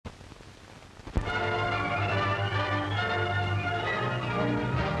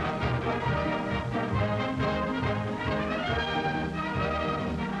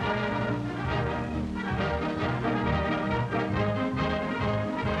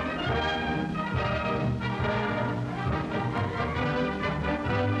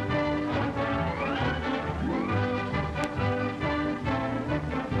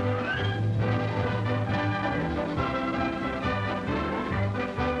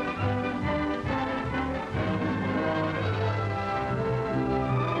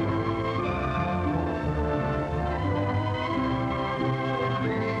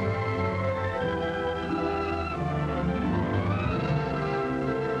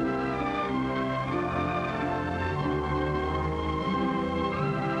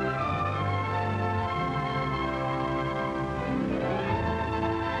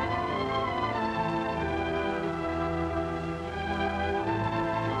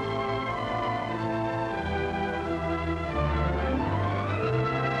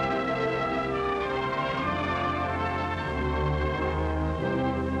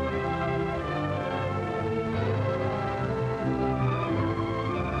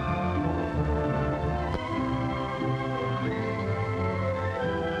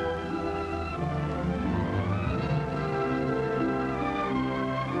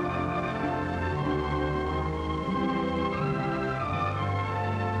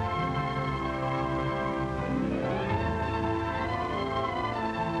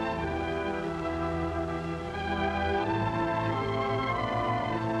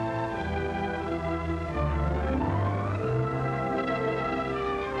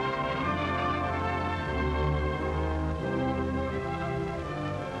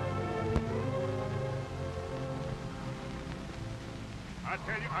I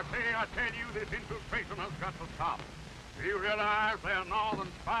tell you, this infiltration has got to stop. Do you realize they're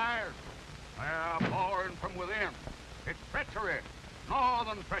northern spies? They're boring from within. It's treachery.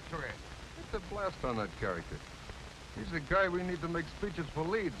 Northern treachery. It's a blast on that character. He's the guy we need to make speeches for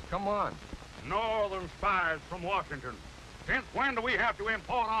Leeds. Come on. Northern spies from Washington. Since when do we have to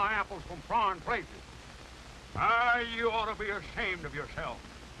import our apples from foreign places? You ought to be ashamed of yourself.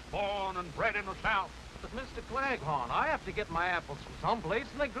 Born and bred in the South. But, Mr. Claghorn, I have to get my apples from someplace,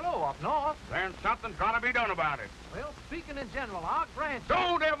 and they grow up north. Then something's got to be done about it. Well, speaking in general, I'll grant you...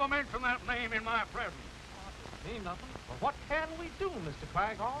 Don't ever mention that name in my presence. It mean nothing. But what can we do, Mr.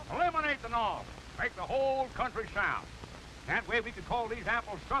 Claghorn? Eliminate the North. Make the whole country South. That way we could call these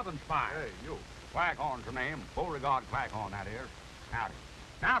apples Southern spies. Hey, you. Claghorn's the name. Beauregard Claghorn, that is. Howdy.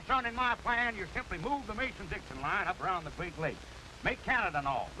 Now, son, in my plan, you simply move the Mason-Dixon line up around the Great Lakes. Make Canada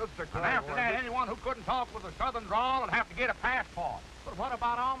North. Mr. And after that, anyone who couldn't talk with a southern drawl would have to get a passport. But what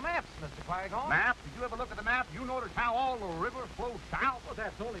about our maps, Mr. Claghorn? Map? Did you ever look at the map? You notice how all the rivers flow south? Well,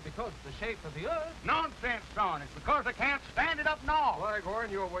 that's only because of the shape of the earth. Nonsense, son. It's because they can't stand it up north. Claghorn,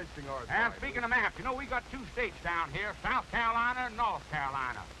 you're wasting our time. And speaking of maps, you know, we got two states down here, South Carolina and North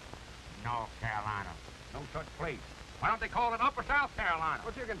Carolina. North Carolina. No such place. Why don't they call it Upper South Carolina?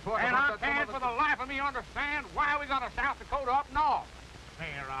 But you can talk and about I can't for the life of me understand why we got a South Dakota up north.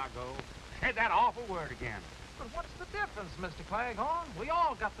 There I go. Said that awful word again. But what's the difference, Mr. Claghorn? We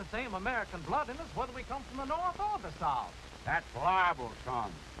all got the same American blood in us, whether we come from the north or the south. That's libel,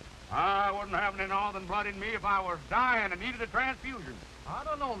 son. I wouldn't have any northern blood in me if I was dying and needed a transfusion. I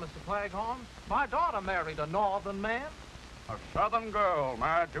don't know, Mr. Claghorn. My daughter married a northern man. A southern girl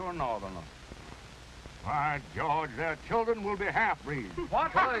married to a northerner. Why, George, their children will be half-breeds.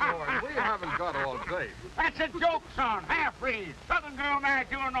 What? Claghorn, we haven't got all day. That's a joke, son. Half-breeds. Southern girl married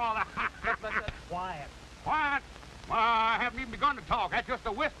to a northerner. Quiet. What? I haven't even begun to talk. That's just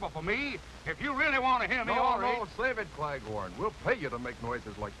a whisper for me. If you really want to hear me, all right. No, save it, Claghorn. We'll pay you to make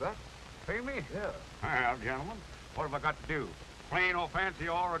noises like that. Pay me? Yeah. Well, gentlemen, what have I got to do? Plain or fancy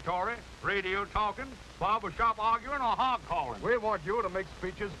oratory, radio talking, barber shop arguing, or hog calling? We want you to make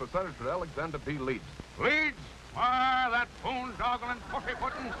speeches for Senator Alexander B. Leeds. Leeds? Why, that boondoggling,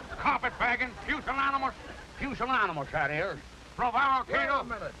 pussy-footing, carpet-bagging, pusillanimous, that is. Prevaricator. Wait a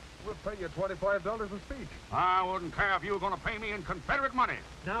minute. We'll pay you $25 a speech. I wouldn't care if you were going to pay me in Confederate money.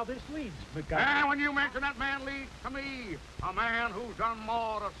 Now this Leeds, And when you mention that man Leeds to me, a man who's done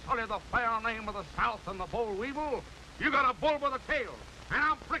more to sully the fair name of the South than the boll weevil, you got a bull with a tail. And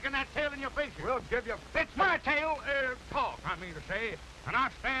I'm pricking that tail in your face. We'll give you... It's my tail, talk, I mean to say, and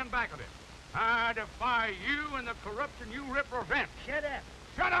I stand back of it. I defy you and the corruption you represent. Shut up.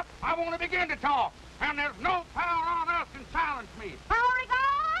 Shut up! I want to begin to talk, and there's no power on earth can silence me.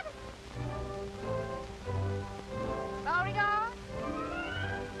 Beauregard? Beauregard?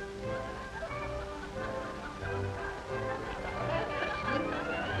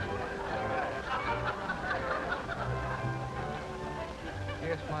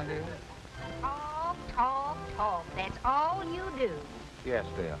 Yes, my dear? Talk, talk, talk. That's all you do. Yes,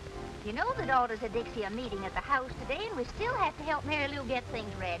 dear. You know the Daughters of Dixie are meeting at the house today, and we still have to help Mary Lou get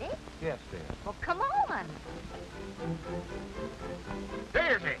things ready. Yes, dear. Well, come on.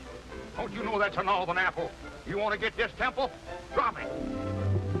 Daisy! Don't you know that's a northern apple? You want to get this temple? Drop it.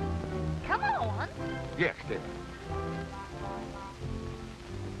 Come on. Yes, dear.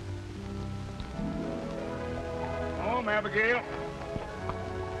 Oh, Abigail.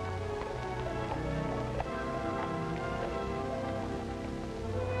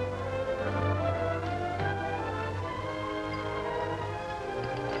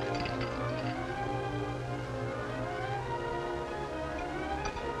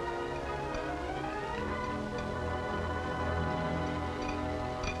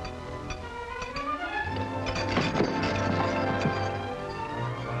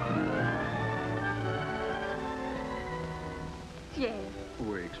 Yes.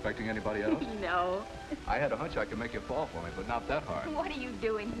 Were you expecting anybody else? No. I had a hunch I could make you fall for me, but not that hard. What are you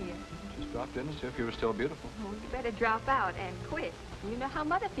doing here? Just dropped in to see if you were still beautiful. Oh, you better drop out and quit. You know how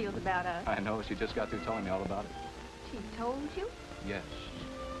Mother feels about us. I know. She just got through telling me all about it. She told you? Yes.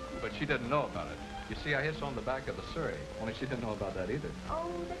 But she didn't know about it. You see, I hit on the back of the Surrey, only she didn't know about that either.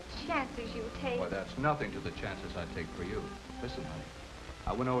 Oh, the chances you take. Why, that's nothing to the chances I take for you. Listen, honey.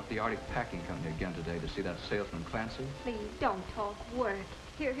 I went over to the Arctic Packing Company again today to see that salesman Clancy. Please, don't talk work.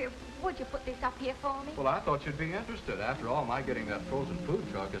 Here, would you put this up here for me? Well, I thought you'd be interested. After all, my getting that frozen food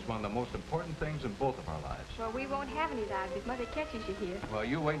truck is one of the most important things in both of our lives. Well, we won't have any lives if Mother catches you here. Well,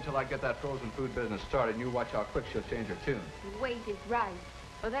 you wait until I get that frozen food business started, and you watch how quick she'll change her tune. Wait is right.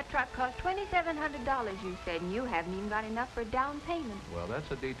 Well, that truck cost $2,700, you said, and you haven't even got enough for a down payment. Well, that's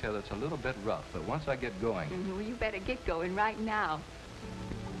a detail that's a little bit rough, but once I get going... Well, you better get going right now.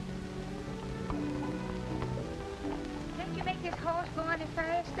 Can't you make this horse go any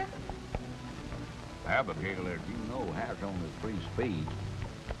faster? Abigail, as you know, has only 3 speeds.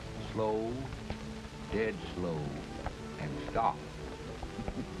 Slow, dead slow, and stop.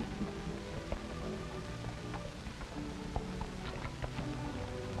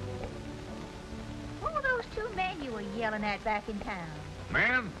 What were those 2 men you were yelling at back in town?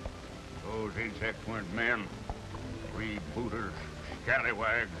 Men? Those insects weren't men. Freebooters,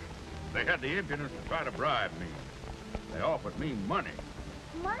 scallywags. They had the impudence to try to bribe me. They offered me money.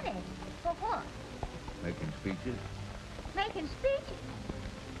 Money? For what? Making speeches. Making speeches?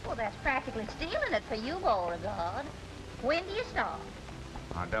 Well, that's practically stealing it for you, Beauregard. When do you start?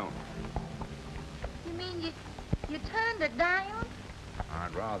 I don't. You mean you turned it down?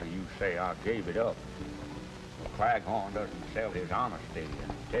 I'd rather you say I gave it up. Claghorn doesn't sell his honesty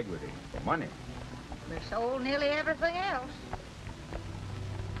and integrity for money. We sold nearly everything else.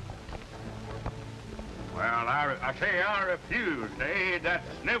 Well, I say I refuse to aid that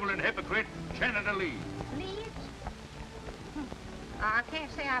sniveling hypocrite, Senator Lee. Leeds? I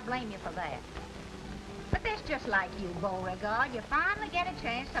can't say I blame you for that. But that's just like you, Beauregard. You finally get a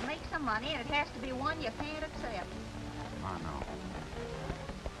chance to make some money, and it has to be one you can't accept. I know.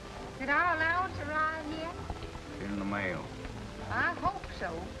 Did our allowance arrive yet? In the mail. I hope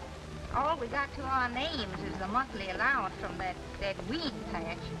so. All we got to our names is the monthly allowance from that weed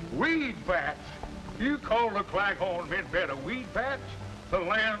patch. Weed patch? You call the Claghorn mint bed a weed patch? The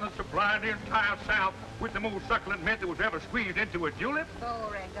land that supplied the entire South with the most succulent mint that was ever squeezed into a julep?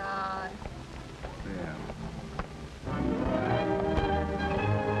 Beauregard. Yeah.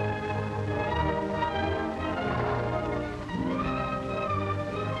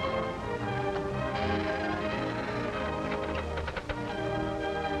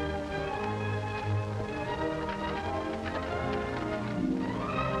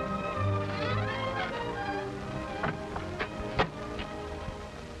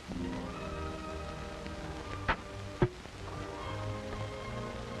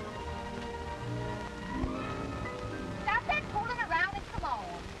 Stop that fooling around and come on.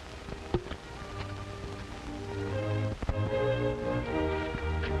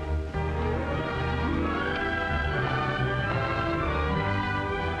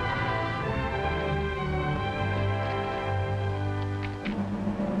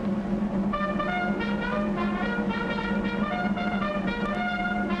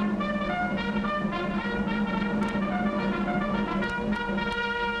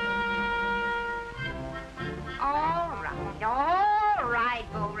 All right,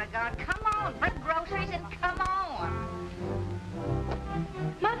 Beauregard. Come on, bring groceries and come on.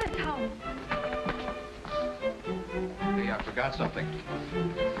 Mother's home. Hey, I forgot something.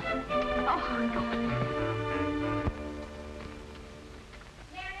 Oh,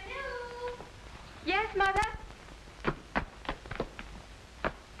 Mary Lou! yes, Mother?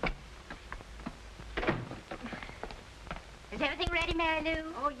 Is everything ready, Mary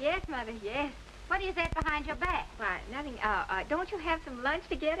Lou? Oh, yes, Mother, yes. What is that behind your back? Why, nothing. Don't you have some lunch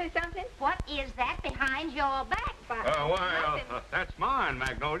to get or something? What is that behind your back? Why, nothing. That's mine,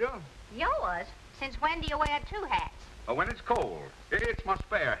 Magnolia. Yours? Since when do you wear 2 hats? When it's cold. It's my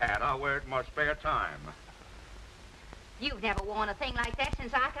spare hat. I wear it in my spare time. You've never worn a thing like that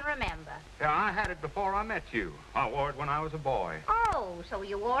since I can remember. Yeah, I had it before I met you. I wore it when I was a boy. Oh, so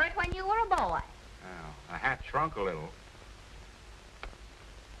you wore it when you were a boy. Well, the hat shrunk a little.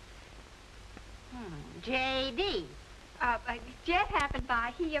 J.D. Jet happened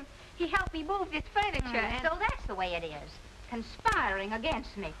by. He helped me move this furniture. And So that's the way it is. Conspiring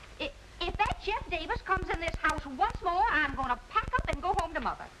against me. If that Jeff Davis comes in this house once more, I'm going to pack up and go home to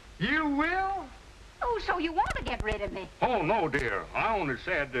Mother. You will? Oh, so you want to get rid of me? Oh, no, dear. I only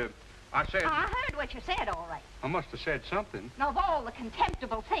said, I said... I heard what you said, all right. I must have said something. Now, of all the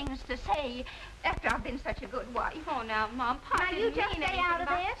contemptible things to say after I've been such a good wife. Oh, now, Mom, Pop Now, you didn't just mean stay anything out of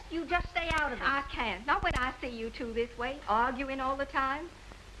about- this. You just stay out of this. I can't. Not when I see you two this way, arguing all the time.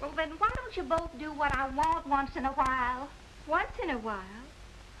 Well, then why don't you both do what I want once in a while? Once in a while.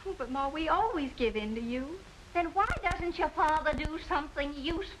 Oh, but, Ma, we always give in to you. Then why doesn't your father do something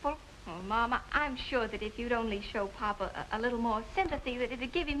useful? Oh, Mama, I'm sure that if you'd only show Papa a little more sympathy, that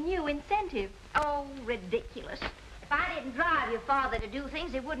it'd give him new incentive. Oh, ridiculous. If I didn't drive your father to do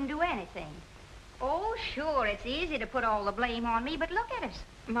things, he wouldn't do anything. Oh, sure, it's easy to put all the blame on me, but look at us.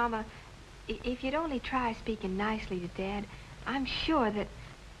 Mama, if you'd only try speaking nicely to Dad, I'm sure that...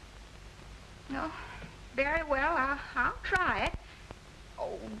 No, very well, I'll try it.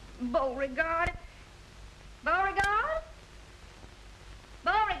 Oh, Beauregard. Beauregard?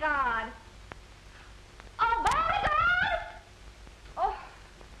 Beauregard. Oh, Beauregard! Oh,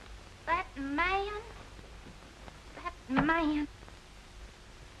 that man. That man.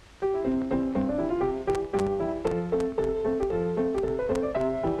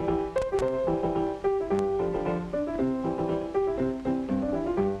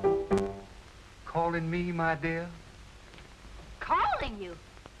 Calling me, my dear? Calling you?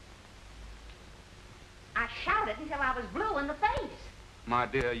 I shouted until I was blue in the face. My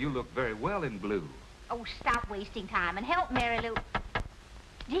dear, you look very well in blue. Oh, stop wasting time and help Mary Lou.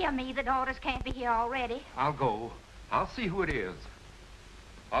 Dear me, the daughters can't be here already. I'll go. I'll see who it is.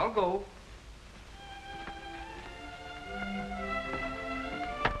 I'll go.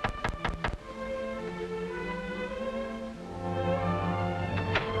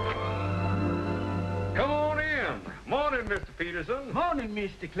 Come on in. Morning, Mr. Peterson. Morning,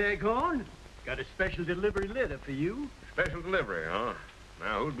 Mr. Cleghorn. Got a special delivery letter for you. Special delivery, huh?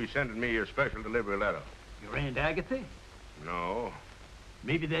 Now, who'd be sending me your special delivery letter? Your Aunt Agatha? No.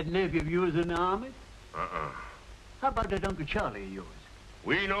 Maybe that nephew of yours in the army? Uh-uh. How about that Uncle Charlie of yours?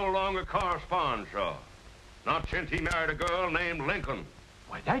 We no longer correspond, sir. Not since he married a girl named Lincoln.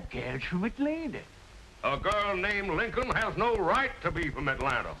 Why, that gal's from Atlanta. A girl named Lincoln has no right to be from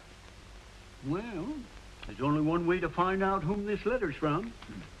Atlanta. Well, there's only one way to find out whom this letter's from.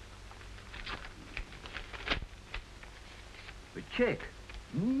 But check.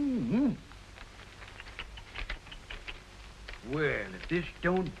 Mm-hmm. Well, if this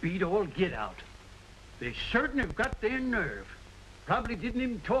don't beat all get out. They certain have got their nerve. Probably didn't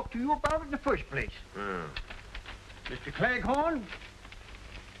even talk to you about it in the first place. Yeah. Mr. Cleghorn,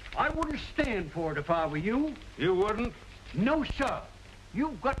 I wouldn't stand for it if I were you. You wouldn't? No, sir.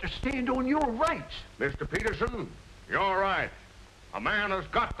 You've got to stand on your rights. Mr. Peterson, you're right. A man has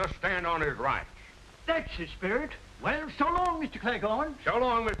got to stand on his rights. That's the spirit. Well, so long, Mr. Cleghorn. So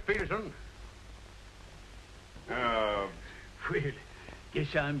long, Mr. Peterson. Well,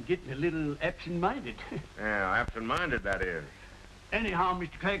 guess I'm getting a little absent-minded. Yeah, absent-minded, that is. Anyhow,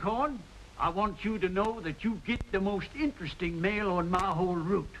 Mr. Cleghorn, I want you to know that you get the most interesting mail on my whole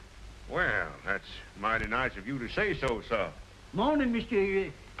route. Well, that's mighty nice of you to say so, sir. Morning,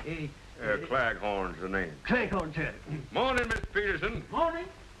 Mr. Claghorn's the name. Cleghorn, sir. Morning, Mr. Peterson. Morning.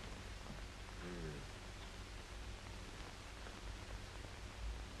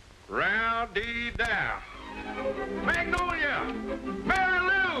 Row-dee-dow. Magnolia! Mary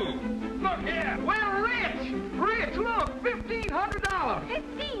Lou! Look here! Well, Rich! Rich, look! $1,500!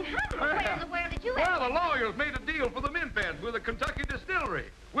 $1,500? Where in the world did you Well, the lawyers made a deal for the mint beds with a Kentucky distillery.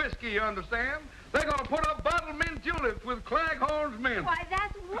 Whiskey, you understand? They're going to put up bottled mint juleps with Claghorn's mint. Why,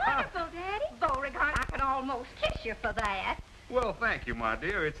 that's wonderful, Daddy. Beauregard, I can almost kiss you for that. Well, thank you, my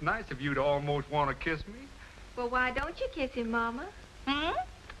dear. It's nice of you to almost want to kiss me. Well, why don't you kiss him, Mama? Hmm?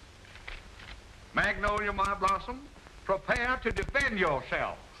 Magnolia, my blossom, prepare to defend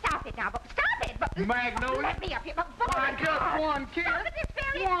yourself. Stop it now, stop it! But Magnolia? let me up here, but Why, Beauregard. just one kiss. Stop it, this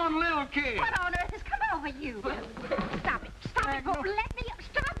very... One little kiss. What on earth has come over you? Stop it, let me up.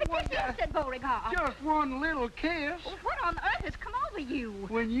 Stop it this instant, Beauregard. Just one little kiss. What on earth has come over you?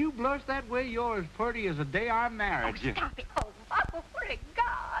 When you blush that way, you're as pretty as the day I married you. Stop it. Oh, Beauregard.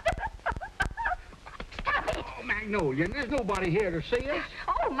 Stop it. Oh, Magnolia, there's nobody here to see us.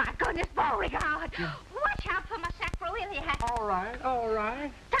 Oh, my goodness, Beauregard. Watch out for my sacroiliac. All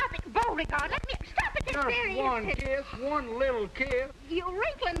right. Stop it, Beauregard. Let me... Stop it this very Just one instant. kiss, one little kiss. You're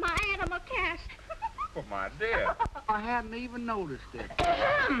wrinkling my animal cast. Oh, my dear. I hadn't even noticed it.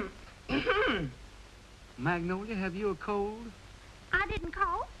 Magnolia, have you a cold? I didn't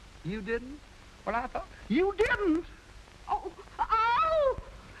call. You didn't? Well, I thought... You didn't? Oh.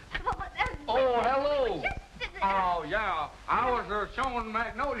 Oh, hello. Oh, yeah. I was showing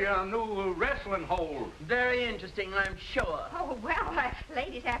Magnolia a new wrestling hold. Very interesting, I'm sure. Oh, well,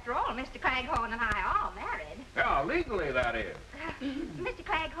 ladies, after all, Mr. Claghorn and I are married. Yeah, legally, that is. Mr.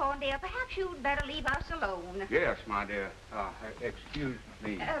 Claghorn, dear, perhaps you'd better leave us alone. Yes, my dear. Excuse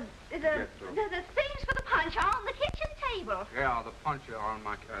me. The things for the punch are on the kitchen table. Yeah, the punch on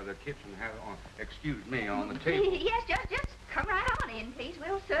my the kitchen has on. Excuse me, on the table. Yes, just come right on in, please.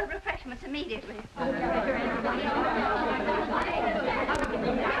 We'll serve refreshments immediately.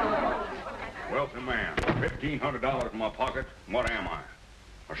 Wealthy man, $1,500 in my pocket. What am I?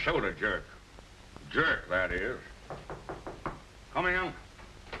 A soda jerk. Jerk, that is. Come in.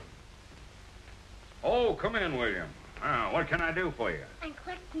 Oh, come in, William. What can I do for you? I'm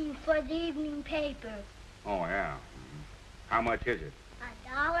collecting for the evening paper. Oh, yeah. How much is it?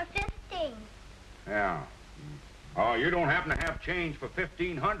 $1.15. Yeah. Oh, you don't happen to have change for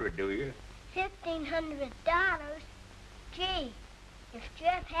 $1,500, do you? $1,500? Gee, if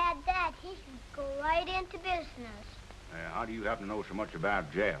Jeff had that, he could go right into business. How do you happen to know so much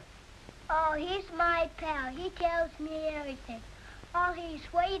about Jeff? Oh, he's my pal. He tells me everything. All he's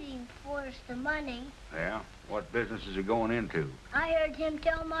waiting for is the money. Yeah? What business is he going into? I heard him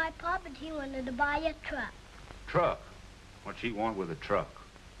tell my papa that he wanted to buy a truck. Truck? What's he want with a truck?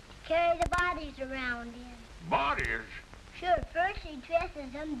 Carry the bodies around in. Bodies? Sure, first he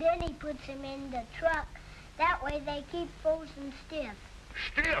dresses them, then he puts them in the truck. That way they keep frozen stiff.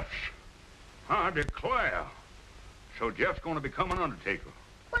 Stiffs? I declare. So Jeff's going to become an undertaker.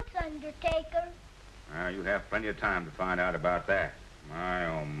 What's undertaker? You have plenty of time to find out about that. My,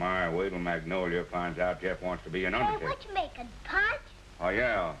 oh my, wait till Magnolia finds out Jeff wants to be an undertaker. Hey, what you making, punch? Oh,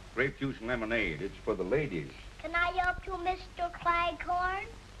 yeah, grape juice and lemonade. It's for the ladies. Can I help you, Mr. Claghorn?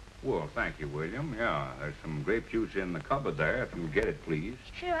 Well, thank you, William. Yeah, there's some grape juice in the cupboard there, if you'll get it, please.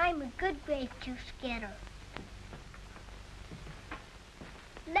 Sure, I'm a good grape juice getter.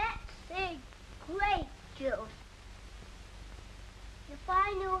 Let's see, grape juice. If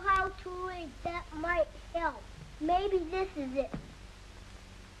I knew how to read, that might help. Maybe this is it.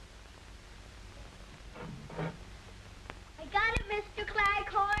 I got it, Mr.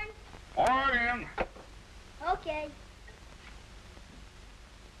 Claghorn. All right, in. Okay.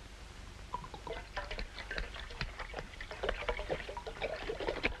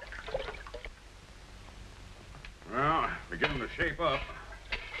 Well, beginning to shape up.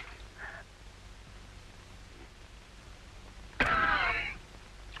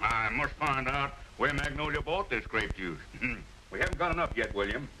 I must find out where Magnolia bought this grape juice. We haven't got enough yet,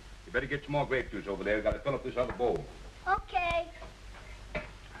 William. You better get some more grape juice over there. We've got to fill up this other bowl. Okay.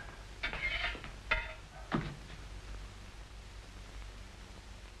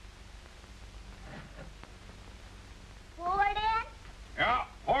 Pour it in? Yeah,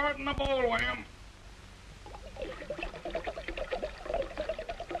 pour it in the bowl, William.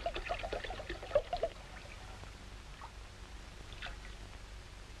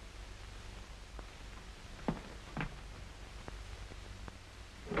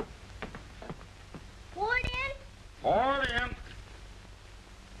 Pour it in? Pour it in.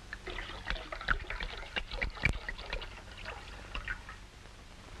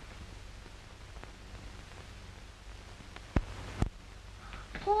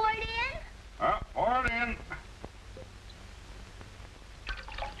 Pour it in? Pour it in.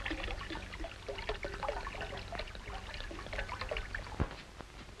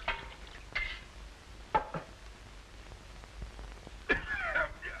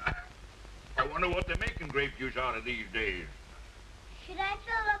 I wonder what they're making grape juice out of these days. Should I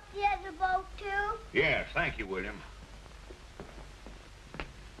fill up the other bowl, too? Yes, thank you, William.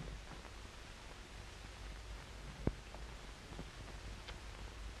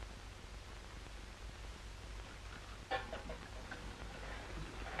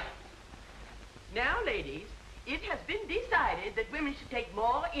 Now, ladies, it has been decided that women should take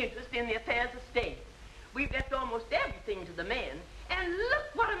more interest in the affairs of state. We've left almost everything to the men, and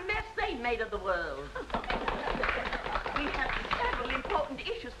look what a mess they made of the world. We have several important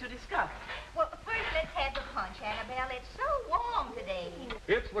issues to discuss. Well, first let's have the punch, Annabelle. It's so warm today.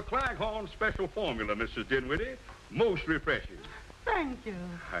 It's the Claghorn special formula, Mrs. Dinwiddie. Most refreshing. Thank you.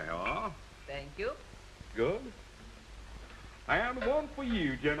 There you are. Thank you. Good. And one for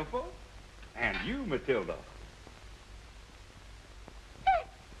you, Jennifer. And you, Matilda.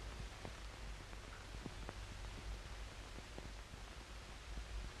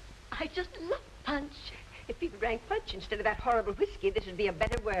 I just love punch. If people drank punch instead of that horrible whiskey, this would be a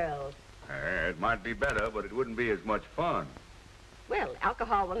better world. It might be better, but it wouldn't be as much fun. Well,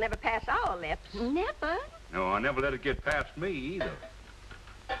 alcohol will never pass our lips. Never? No, I never let it get past me either.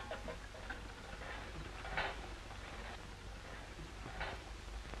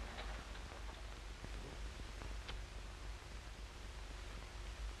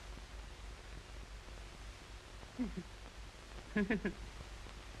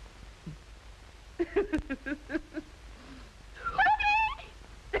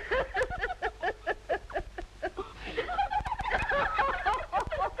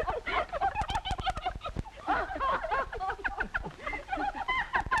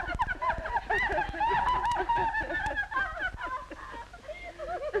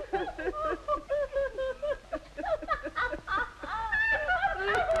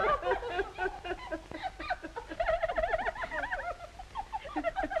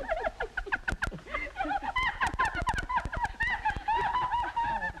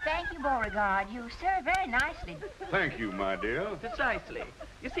 Thank you, Beauregard. You serve very nicely. Thank you, my dear. Precisely.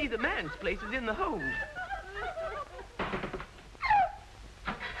 You see, the man's place is in the home.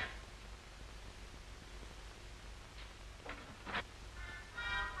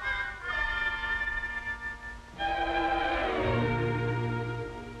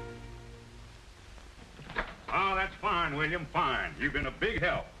 William, fine. You've been a big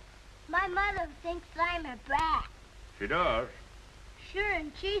help. My mother thinks I'm a brat. She does. Sure,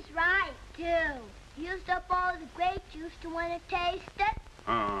 and she's right, too. Used up all the grape juice to want to taste it.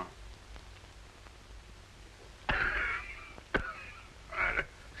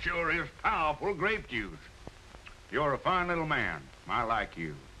 Sure is powerful grape juice. You're a fine little man. I like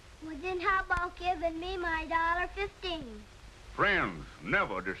you. Well, then how about giving me my $1.15? Friends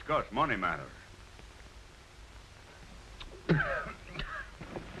never discuss money matters. Does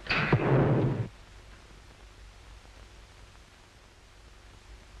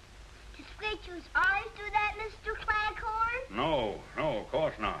grape juice always do that, Mr. Claghorn? No, of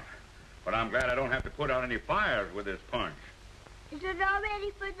course not. But I'm glad I don't have to put out any fires with this punch. Is it all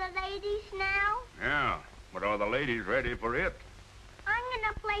ready for the ladies now? Yeah, but are the ladies ready for it? I'm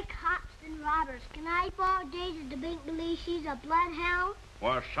gonna play cops and robbers. Can I borrow Daisy to make believe she's a bloodhound?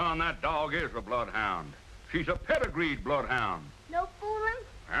 Well, son, that dog is a bloodhound. She's a pedigreed bloodhound. No fooling?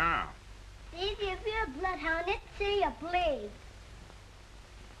 Yeah. Daisy, if you're a bloodhound, let's see you bleed.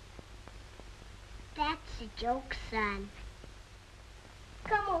 That's a joke, son.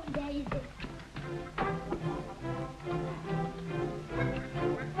 Come on, Daisy.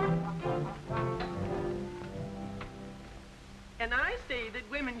 And I say that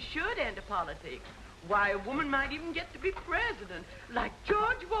women should enter politics. Why, a woman might even get to be president, like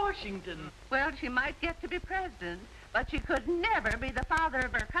George Washington. Well, she might get to be president, but she could never be the father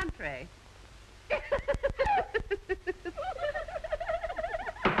of her country.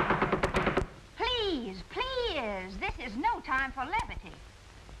 Please, please, this is no time for levity.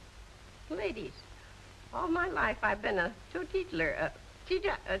 Ladies, all my life I've been a teetotaler,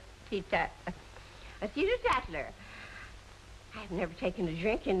 a teetotaler. I've never taken a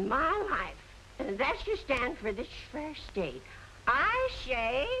drink in my life. And that should stand for this fair state. I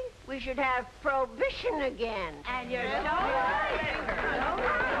say we should have prohibition again. And you're so right.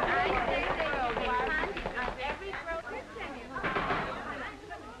 Every prohibition.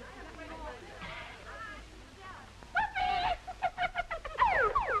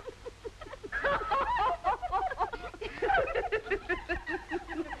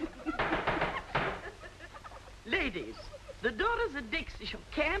 Ladies, the Daughters of Dixie shall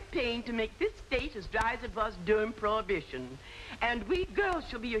campaign to make this state as dry as it was during Prohibition. And we girls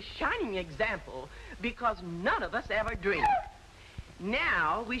shall be a shining example because none of us ever drink.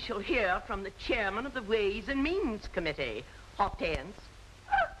 Now we shall hear from the chairman of the Ways and Means Committee. Hortense.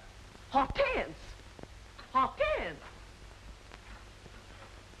 Hortense. Hortense.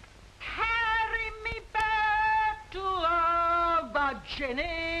 Carry me back to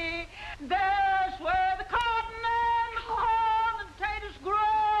Virginia. There's where the cotton and corn and potatoes grow.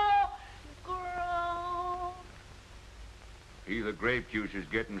 Either grape juice is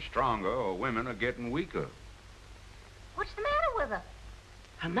getting stronger or women are getting weaker. What's the matter with her?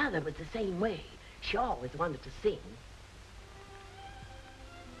 Her mother was the same way. She always wanted to sing.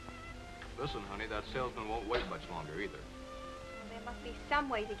 Listen, honey, that salesman won't wait much longer either. There must be some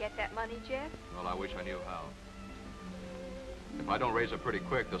way to get that money, Jeff. Well, I wish I knew how. If I don't raise it pretty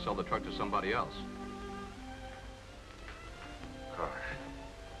quick, they'll sell the truck to somebody else. Gosh.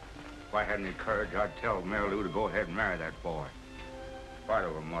 If I had any courage, I'd tell Mary Lou to go ahead and marry that boy. In spite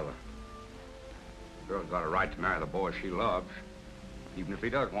of her mother. The girl's got a right to marry the boy she loves, even if he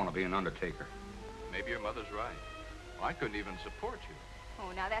does want to be an undertaker. Maybe your mother's right. Well, I couldn't even support you.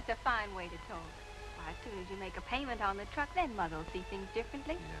 Oh, now that's a fine way to talk. Why, as soon as you make a payment on the truck, then Mother will see things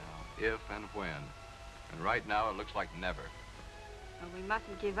differently. Yeah, if and when. And right now, it looks like never. Well, we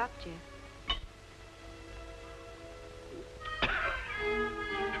mustn't give up, Jeff.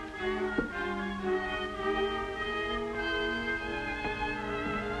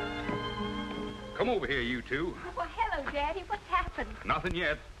 Come over here, you two. Well, hello, Daddy. What's happened? Nothing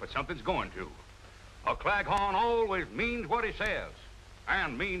yet, but something's going to. A Claghorn always means what he says,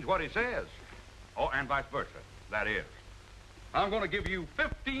 and means what he says. Oh, and vice versa, that is. I'm going to give you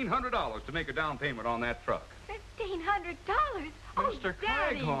 $1,500 to make a down payment on that truck. $1,500? Oh, Mr.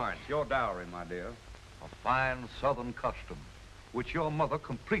 Daddy. Claghorn. It's your dowry, my dear. A fine Southern custom, which your mother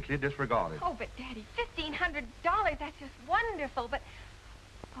completely disregarded. Oh, but Daddy, $1,500, that's just wonderful, but...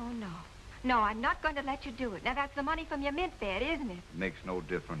 Oh, no. No, I'm not going to let you do it. Now, that's the money from your mint bed, isn't it? Makes no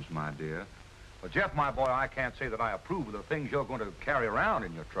difference, my dear. But, Jeff, my boy, I can't say that I approve of the things you're going to carry around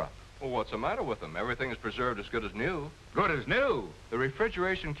in your truck. Well, what's the matter with them? Everything is preserved as good as new. Good as new? The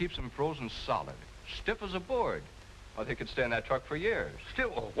refrigeration keeps them frozen solid, stiff as a board. Oh, they could stay in that truck for years.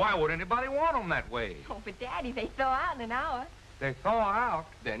 Still, why would anybody want them that way? Oh, but Daddy, they thaw out in an hour. They thaw out?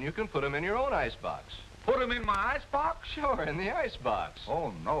 Then you can put them in your own icebox. Put them in my icebox? Sure, in the icebox.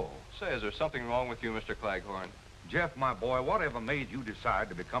 Oh, no. Say, is there something wrong with you, Mr. Claghorn? Jeff, my boy, whatever made you decide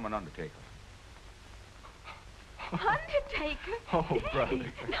to become an undertaker? Undertaker? Oh, Daddy. brother.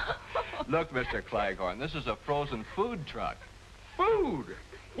 Look, Mr. Claghorn, this is a frozen food truck. Food?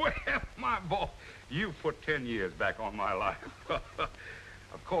 Well, my boy, you put 10 years back on my life.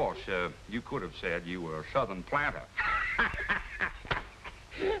 Of course, you could have said you were a southern planter.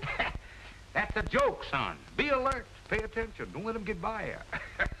 That's a joke, son. Be alert. Pay attention. Don't let them get by you.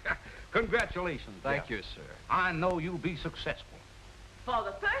 Congratulations. Thank you, sir. I know you'll be successful. For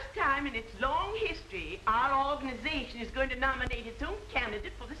the first time in its long history, our organization is going to nominate its own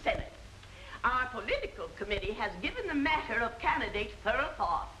candidate for the Senate. Our political committee has given the matter of candidates thorough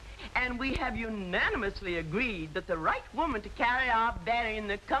thought, and we have unanimously agreed that the right woman to carry our banner in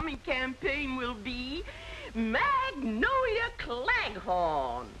the coming campaign will be Magnolia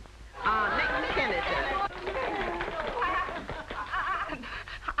Claghorn, our next senator.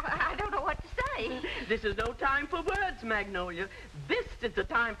 I don't know what to say. This is no time for words, Magnolia. This is the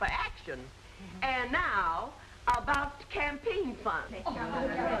time for action. And now, about campaign funds.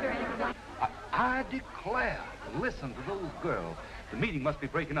 I declare, listen to those girls. The meeting must be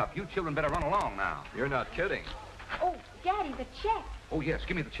breaking up. You children better run along now. You're not kidding. Oh, Daddy, the check. Oh, yes,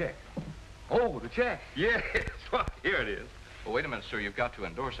 give me the check. Oh, the check. Yes, well, here it is. Well, wait a minute, sir. You've got to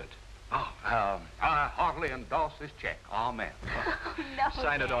endorse it. Oh, I heartily endorse this check. Amen. No,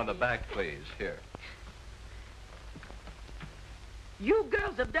 Sign it on the Daddy. back, please. Here. You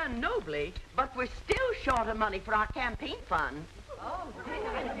girls have done nobly, but we're still short of money for our campaign fund.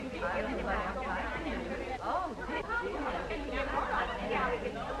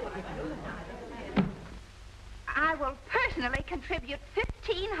 I will personally contribute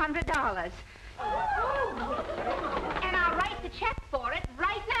 $1,500. And I'll write the check for it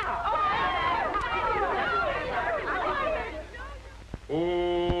right now.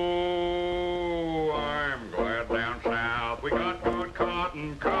 Oh, I'm glad down south we got good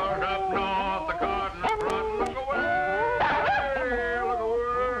cotton. Cars up north, the cotton up front. Look away, look away.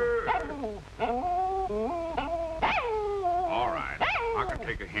 All right, I can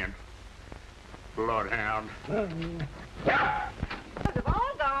take a hint. Bloodhound. They've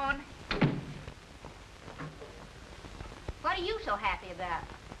all gone. What are you so happy about?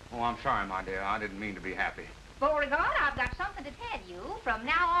 Oh, I'm sorry, my dear. I didn't mean to be happy. Beauregard, I've got something to tell you. From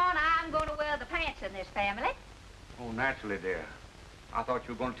now on, I'm going to wear the pants in this family. Oh, naturally, dear. I thought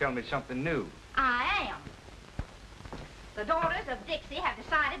you were going to tell me something new. I am. The Daughters of Dixie have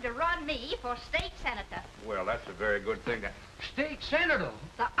decided to run me for state senator. Well, that's a very good thing. State senator?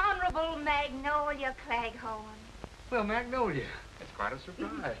 The Honorable Magnolia Claghorn. Well, Magnolia, that's quite a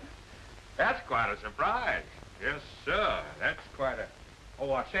surprise. That's quite a surprise. Yes, sir. That's quite a...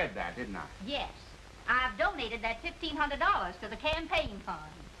 Oh, I said that, didn't I? Yes. I've donated that $1,500 to the campaign fund.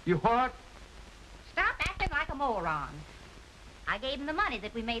 You what? Stop acting like a moron. I gave him the money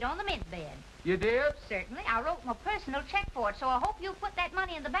that we made on the mint bed. You did? Certainly. I wrote him a personal check for it, so I hope you've put that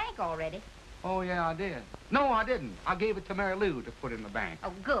money in the bank already. Oh, yeah, I did. No, I didn't. I gave it to Mary Lou to put in the bank.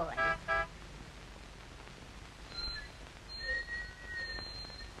 Oh, good.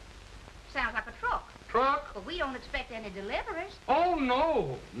 Sounds like a truck. Truck? But we don't expect any deliveries. Oh,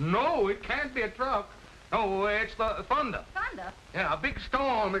 no. No, it can't be a truck. No, it's the thunder. Thunder? Yeah, a big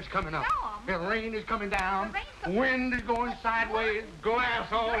storm is coming up. Storm? The rain is coming down. The rain's coming- Wind is going sideways. Glass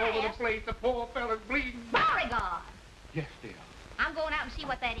all over the Glass? place. The poor fella's bleeding. Beauregard! Yes, dear. I'm going out and see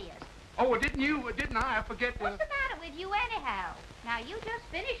what that is. Oh, didn't I? I forget to... What's the matter with you anyhow? Now, you just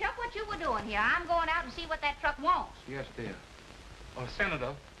finish up what you were doing here. I'm going out and see what that truck wants. Yes, dear. Oh,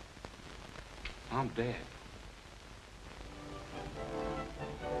 Senator, I'm dead.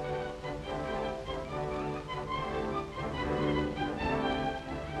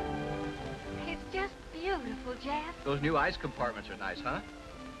 It's just beautiful, Jeff. Those new ice compartments are nice, huh?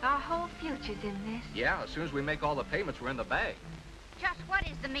 Our whole future's in this. Yeah, as soon as we make all the payments, we're in the bag. Just what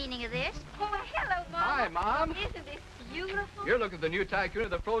is the meaning of this? Oh, hello, Mom. Hi, Mom. Isn't this beautiful? You're looking at the new tycoon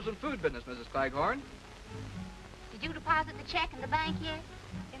of the frozen food business, Mrs. Claghorn. Did you deposit the check in the bank yet?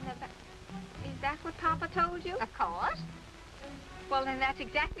 In the Is that what Papa told you? Of course. Well, then that's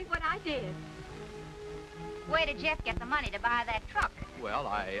exactly what I did. Where did Jeff get the money to buy that truck? Well,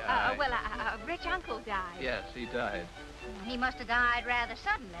 A rich uncle died. Yes, he died. He must have died rather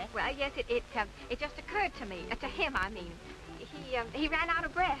suddenly. Well, yes, it just occurred to me. To him, I mean. He ran out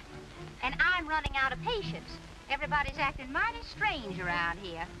of breath. And I'm running out of patience. Everybody's acting mighty strange around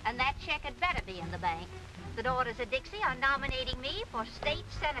here. And that check had better be in the bank. The Daughters of Dixie are nominating me for state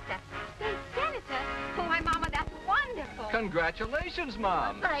senator. State senator? Oh, my Mama, that's wonderful. Congratulations,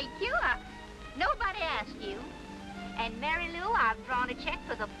 Mom. Thank you. Nobody asked you. And Mary Lou, I've drawn a check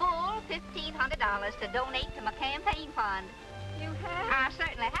for the full $1,500 to donate to my campaign fund. You have? I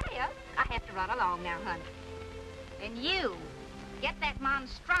certainly have. I have to run along now, honey. And you, get that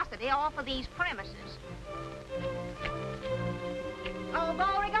monstrosity off of these premises. Oh,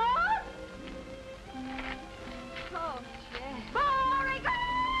 Beauregard! Oh, Jeff.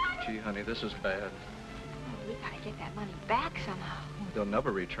 Beauregard! Gee, honey, this is bad. Oh, we gotta get that money back somehow. They'll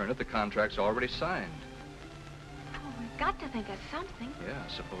never return it. The contract's already signed. Oh, we've got to think of something. Yeah, I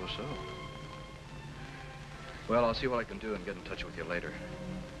suppose so. Well, I'll see what I can do and get in touch with you later.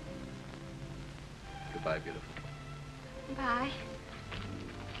 Goodbye, beautiful. Bye.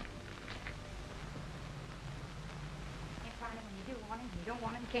 Can't find him when you do want him. You don't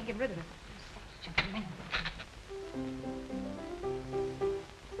want him, you can't get rid of him.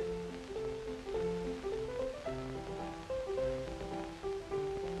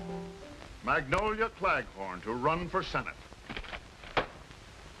 Magnolia Claghorn to run for Senate.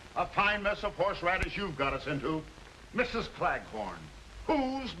 A fine mess of horseradish you've got us into. Mrs. Claghorn.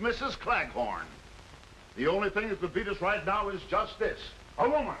 Who's Mrs. Claghorn? The only thing that could beat us right now is just this. A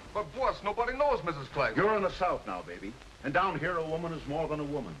woman. But, boss, nobody knows Mrs. Claghorn. You're in the South now, baby. And down here, a woman is more than a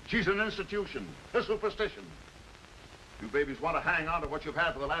woman. She's an institution, a superstition. You babies want to hang on to what you've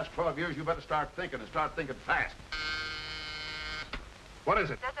had for the last 12 years, you better start thinking, and start thinking fast. What is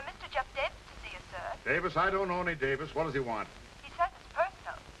it? There's a Mr. Jeff Davis to see you, sir. Davis? I don't know any Davis. What does he want? He says it's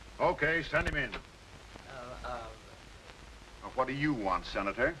personal. Okay, send him in. What do you want,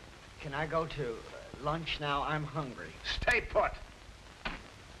 Senator? Can I go to lunch now? I'm hungry. Stay put.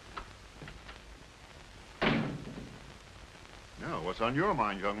 Now, what's on your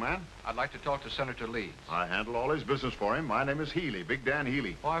mind, young man? I'd like to talk to Senator Leeds. I handle all his business for him. My name is Healy, Big Dan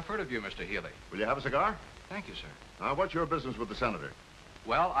Healy. Oh, I've heard of you, Mr. Healy. Will you have a cigar? Thank you, sir. Now, what's your business with the senator?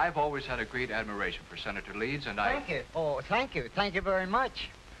 Well, I've always had a great admiration for Senator Leeds, and Thank you. Oh, thank you. Thank you very much.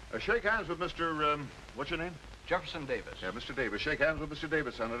 Shake hands with Mr. What's your name? Jefferson Davis. Yeah, Mr. Davis. Shake hands with Mr.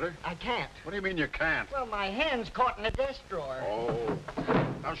 Davis, Senator. I can't. What do you mean you can't? Well, my hand's caught in a desk drawer. Oh.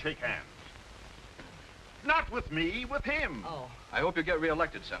 Now shake hands. Not with me, with him. Oh. I hope you get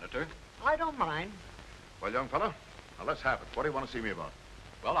reelected, Senator. I don't mind. Well, young fella, now let's have it. What do you want to see me about?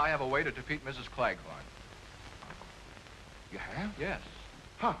 Well, I have a way to defeat Mrs. Claghorn. You have? Yes.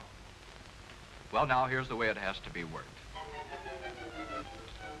 How? Well, now, here's the way it has to be worked.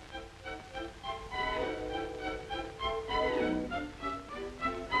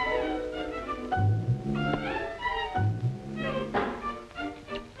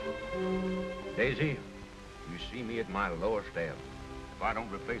 Daisy, you see me at my lowest ebb. If I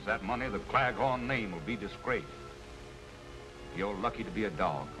don't replace that money, the Claghorn name will be disgraced. You're lucky to be a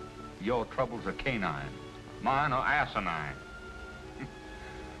dog. Your troubles are canine. Mine are asinine.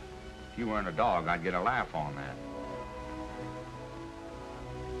 If you weren't a dog, I'd get a laugh on that.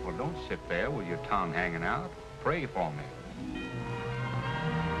 Well, don't sit there with your tongue hanging out. Pray for me.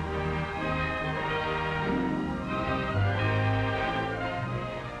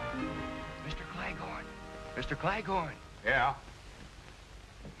 Mr. Claghorn. Mr. Claghorn. Yeah?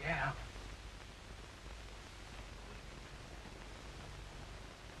 Yeah.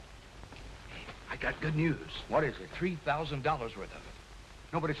 I got good news. What is it? $3,000 worth of it.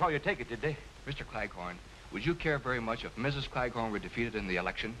 Nobody saw you take it, did they? Mr. Claghorn, would you care very much if Mrs. Claghorn were defeated in the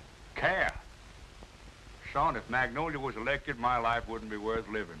election? Care? Son, if Magnolia was elected, my life wouldn't be worth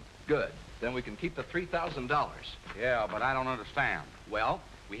living. Good. Then we can keep the $3,000. Yeah, but I don't understand. Well,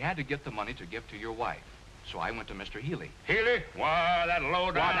 we had to get the money to give to your wife. So I went to Mr. Healy. Healy? Why, that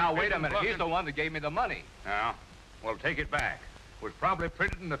low down... Well, now, wait a minute. He's the one that gave me the money. Yeah? Well, take it back. It was probably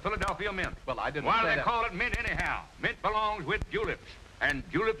printed in the Philadelphia Mint. Well, I didn't Why say do they that. call it mint anyhow? Mint belongs with juleps, and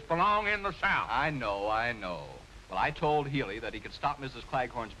juleps belong in the South. I know. Well, I told Healy that he could stop Mrs.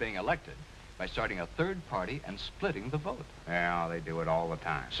 Claghorn's being elected by starting a third party and splitting the vote. Yeah, they do it all the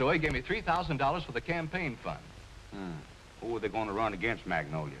time. So he gave me $3,000 for the campaign fund. Who are they going to run against,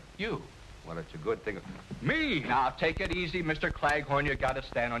 Magnolia? You. Well, it's a good thing. Me? Now, take it easy, Mr. Claghorn. You got to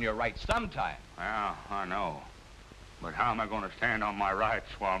stand on your rights sometime. Yeah, I know. But how am I going to stand on my rights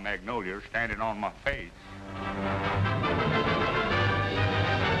while Magnolia's standing on my face?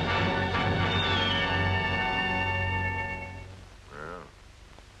 Well,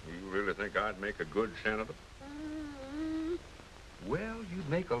 you really think I'd make a good senator? Well, you'd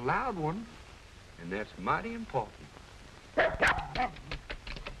make a loud one, and that's mighty important.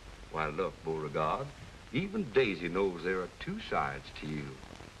 Why, look, Beauregard, even Daisy knows there are two sides to you.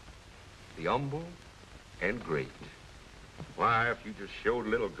 The humble and great. Why, if you just showed a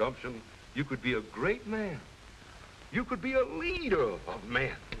little gumption, you could be a great man. You could be a leader of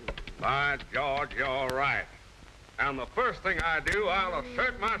men. By George, you're right. And the first thing I do, I'll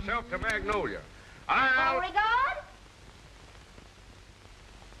assert myself to Magnolia. I'll... Beauregard?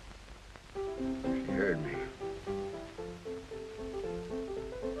 She heard me.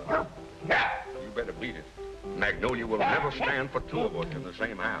 You better beat it. Magnolia will never stand for two of us in the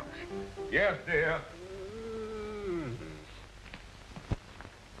same house. Yes, dear.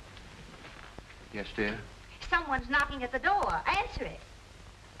 Yes, dear? Someone's knocking at the door. Answer it.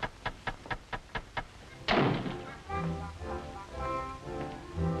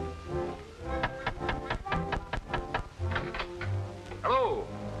 Hello.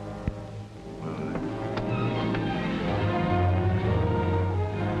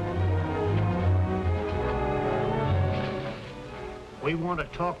 We want to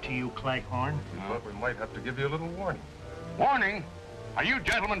talk to you, Claghorn. But we might have to give you a little warning. Warning? Are you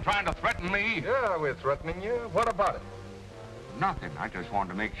gentlemen trying to threaten me? Yeah, we're threatening you. What about it? Nothing. I just wanted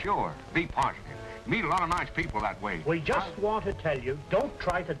to make sure. Be positive. Meet a lot of nice people that way. We just want to tell you, don't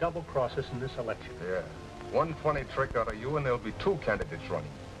try to double-cross us in this election. Yeah. One funny trick out of you and there'll be two candidates running.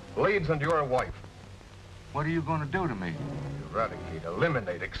 Leeds and your wife. What are you going to do to me? Eradicate,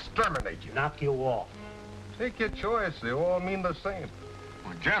 eliminate, exterminate you. Knock you off. Take your choice. They all mean the same.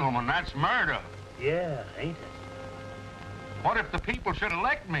 Well, gentlemen, that's murder. Yeah, ain't it? What if the people should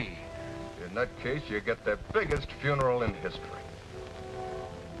elect me? In that case, you get the biggest funeral in history.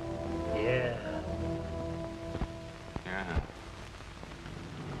 Yeah. Yeah.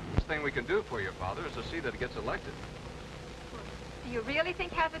 Best thing we can do for your father is to see that he gets elected. Do you really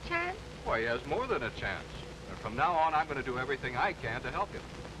think has a chance? Why, he has more than a chance. And from now on, I'm going to do everything I can to help him.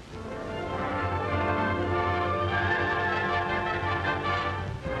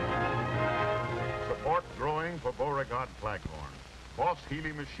 Support growing for Beauregard Claghorn. Boss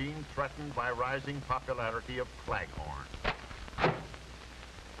Healy machine threatened by rising popularity of Claghorn. A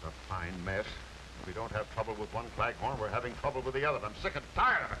fine mess. If we don't have trouble with one Claghorn, we're having trouble with the other. I'm sick and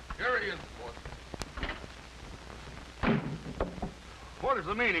tired of it. Here he is, boss. What is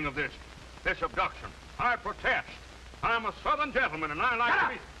the meaning of this abduction? I protest. I'm a Southern gentleman, and I like to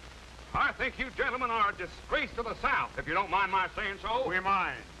be... I think you gentlemen are a disgrace to the South, if you don't mind my saying so. We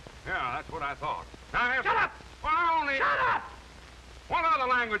mind. Yeah, that's what I thought. Now, if... Shut up! Well, only... Shut up! What other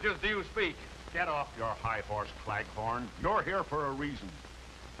languages do you speak? Get off your high horse, Claghorn. You're here for a reason.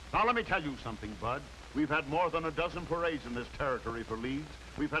 Now, let me tell you something, Bud. We've had more than a dozen parades in this territory for Leeds.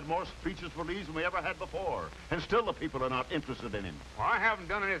 We've had more speeches for Leeds than we ever had before. And still the people are not interested in him. Well, I haven't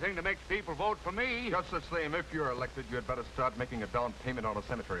done anything to make people vote for me. Just the same, if you're elected, you'd better start making a down payment on a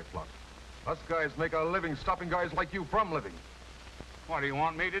cemetery plot. Us guys make a living stopping guys like you from living. What do you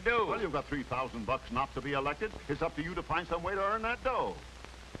want me to do? Well, you've got $3,000 not to be elected. It's up to you to find some way to earn that dough.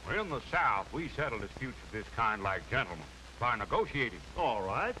 Well, in the South, we settle disputes of this kind like gentlemen, by negotiating. All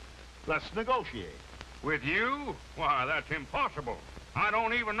right. Let's negotiate. With you? Why, that's impossible. I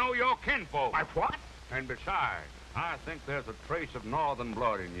don't even know your kinfolk. My what? And besides, I think there's a trace of northern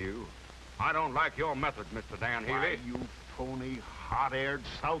blood in you. I don't like your methods, Mr. Dan Healy. Why, you phony, hot-aired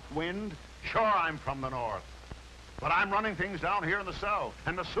south wind. Sure, I'm from the north. But I'm running things down here in the south.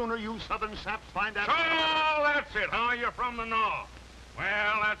 And the sooner you southern saps find out... So, that's it, huh? You're from the north.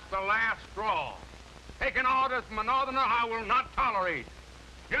 Well, that's the last straw. Taking orders from a northerner I will not tolerate.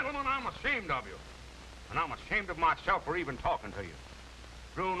 Gentlemen, I'm ashamed of you. And I'm ashamed of myself for even talking to you.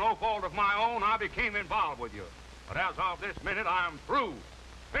 Through no fault of my own, I became involved with you. But as of this minute, I'm through.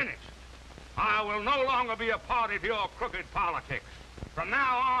 Finished. I will no longer be a party to your crooked politics. From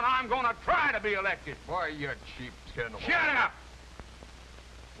now on, I'm going to try to be elected. Why, you cheap tin. Shut up!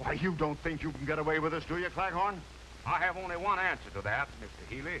 Why, you don't think you can get away with this, do you, Claghorn? I have only one answer to that,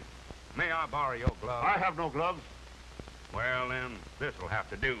 Mr. Healy. May I borrow your gloves? I have no gloves. Well, then, this'll have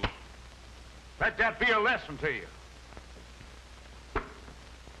to do. Let that be a lesson to you.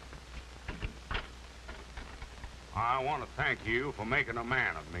 I want to thank you for making a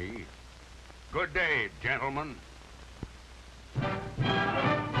man of me. Good day, gentlemen.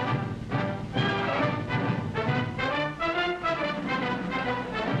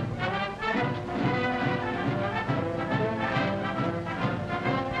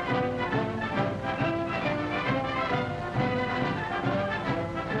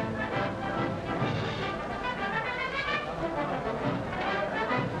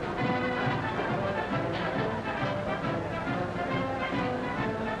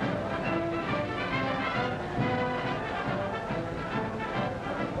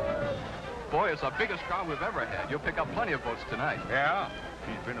 Boy, it's the biggest crowd we've ever had. You'll pick up plenty of votes tonight. Yeah,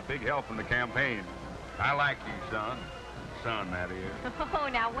 she's been a big help in the campaign. I like you, son. Son, that is. Oh,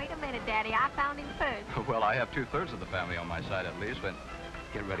 now, wait a minute, Daddy. I found him first. Well, I have 2/3 of the family on my side, at least, but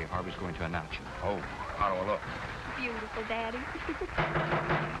get ready. Harvey's going to announce you. Oh, how do I look? beautiful, Daddy.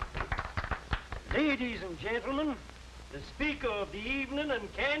 Ladies and gentlemen, the speaker of the evening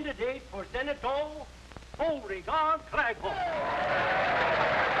and candidate for Senator, Beauregard Claghorn.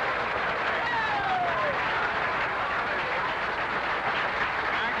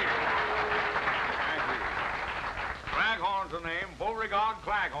 Claghorn's the name. Beauregard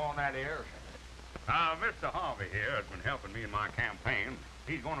Claghorn, that is. Mr. Harvey here has been helping me in my campaign.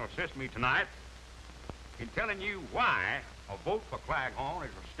 He's going to assist me tonight in telling you why a vote for Claghorn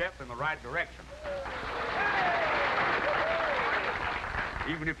is a step in the right direction.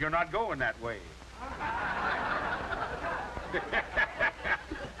 Even if you're not going that way.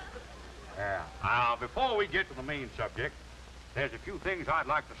 Before we get to the main subject, there's a few things I'd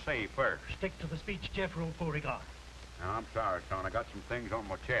like to say first. Stick to the speech, Jeffrey Beauregard. Now, I'm sorry, son. I got some things on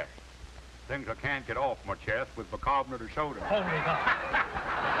my chest. Things I can't get off my chest with bicarbonate of soda. Beauregard.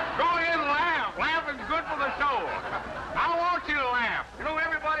 Go ahead and laugh. Laughing's good for the soul. I want you to laugh. You know,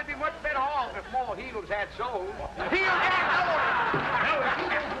 everybody'd be much better off if more heels had souls. Heels had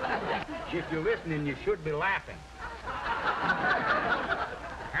souls! If you're listening, you should be laughing.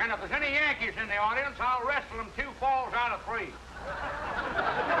 And if there's any Yankees in the audience, I'll wrestle them 2 falls out of 3.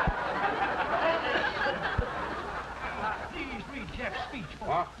 Please read Jeff's speech for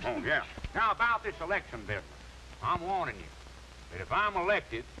What? Oh, yeah. Now, about this election business, I'm warning you that if I'm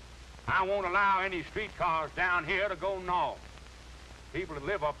elected, I won't allow any streetcars down here to go north. People that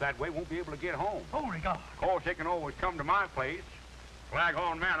live up that way won't be able to get home. Beauregard. Of course, they can always come to my place,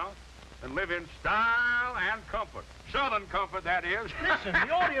 Claghorn Manor, and live in style and comfort. Southern comfort, that is. Listen,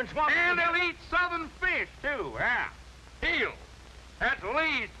 the audience wants And they'll eat southern fish, too, yeah. Eel. That's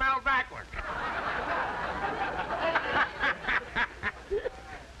Lee spelled backwards.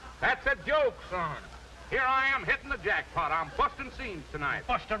 That's a joke, son. Here I am hitting the jackpot. I'm busting scenes tonight.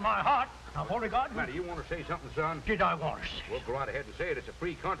 Busting my heart. Now, Beauregard. Now, do you want to say something, son? Did I want to say? Well, go right ahead and say it. It's a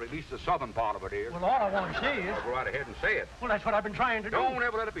free country, at least the southern part of it is. Well, all I want to say is... Well, go right ahead and say it. Well, that's what I've been trying to do. Don't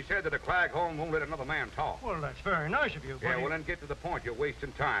ever let it be said that a Claghorn won't let another man talk. Well, that's very nice of you, but... Yeah, well, then get to the point. You're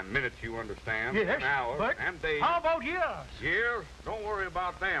wasting time. Minutes, you understand. Yes, and hours but and days. how about years? Years? Don't worry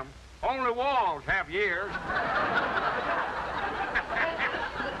about them. Only walls have years.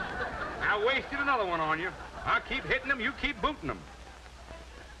 I wasted another one on you. I keep hitting them, you keep booting them.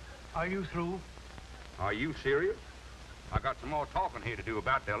 Are you through? Are you serious? I got some more talking here to do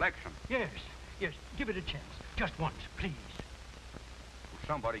about the election. Yes, yes. Give it a chance. Just once, please. Will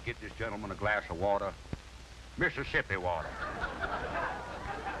somebody get this gentleman a glass of water? Mississippi water.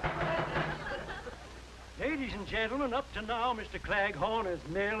 Ladies and gentlemen, up to now, Mr. Claghorn has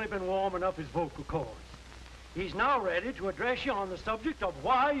merely been warming up his vocal cords. He's now ready to address you on the subject of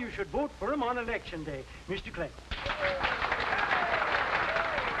why you should vote for him on Election Day. Mr. Claghorn.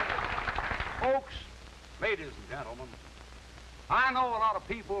 Folks, ladies and gentlemen, I know a lot of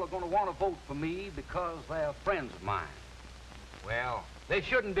people are going to want to vote for me because they're friends of mine. Well, they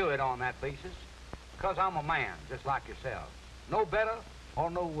shouldn't do it on that basis, because I'm a man, just like yourself. No better or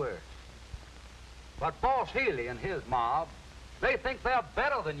no worse. But Boss Healy and his mob, they think they're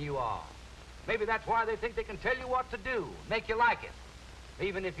better than you are. Maybe that's why they think they can tell you what to do, make you like it,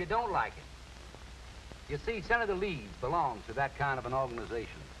 even if you don't like it. You see, Senator Leeds belongs to that kind of an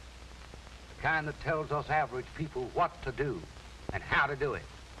organization. The kind that tells us average people what to do and how to do it.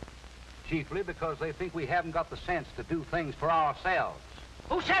 Chiefly because they think we haven't got the sense to do things for ourselves.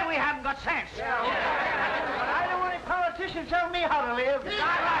 Who said we haven't got sense? But I don't want any politicians telling me how to live.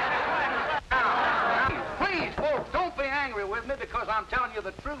 Now, please, folks, don't be angry with me because I'm telling you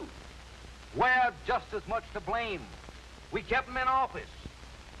the truth. We're just as much to blame. We kept them in office.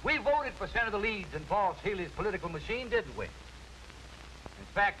 We voted for Senator Leeds and Boss Healy's political machine, didn't we? In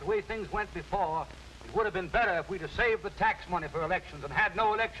fact, the way things went before, it would have been better if we'd have saved the tax money for elections and had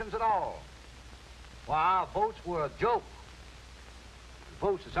no elections at all. Well, our votes were a joke.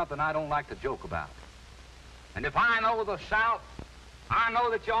 Votes is something I don't like to joke about. And if I know the South, I know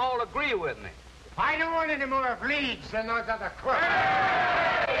that you all agree with me. I don't want any more of Leeds than those other crooks. Go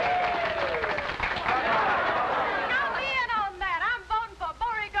in on that. I'm voting for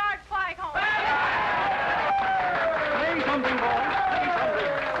Beauregard Claghorn. Say something, boys. Say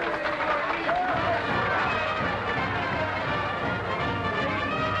something.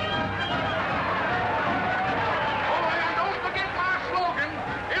 Oh, and don't forget my slogan.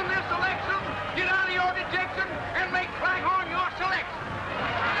 In this election, get out of your dejection and make Claghorn your selection.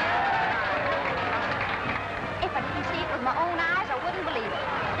 If I didn't see it with my own eyes, I wouldn't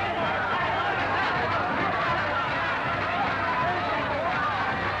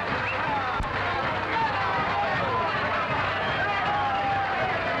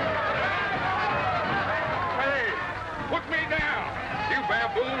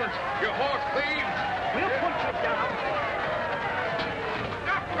violence, you horse thieves! We'll put you down.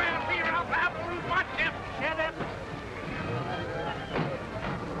 Stop around here, I'll have to lose my temper. Shut up.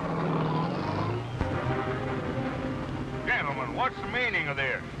 Gentlemen, what's the meaning of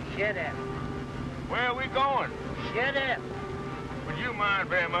this? Shut up. Where are we going? Shut up. Would you mind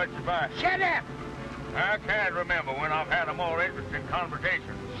very much if I... Shut up. I can't remember when I've had a more interesting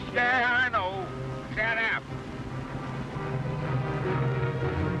conversation. Yeah, I know. Shut up.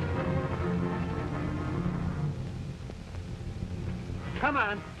 Come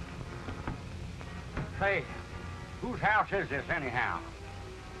on. Hey, whose house is this anyhow?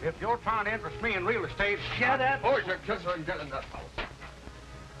 If you're trying to interest me in real estate... Shut up. Boys, you kiss her and get in that house.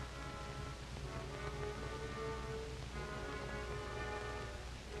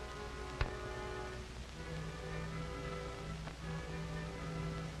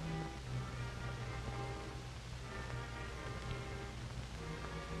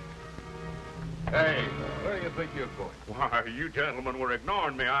 Hey, where do you think you're going? Why, you gentlemen were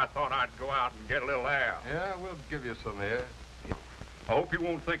ignoring me. I thought I'd go out and get a little air. Yeah, we'll give you some air. I hope you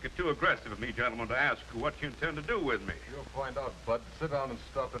won't think it too aggressive of me, gentlemen, to ask what you intend to do with me. You'll find out, Bud. Sit down and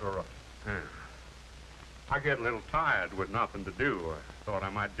stop interrupting. I get a little tired with nothing to do. I thought I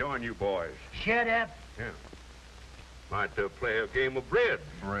might join you boys. Shut up. Yeah. Might play a game of bridge.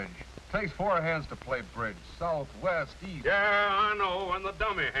 Bridge. Takes 4 hands to play bridge. South, west, east. Yeah, I know, and the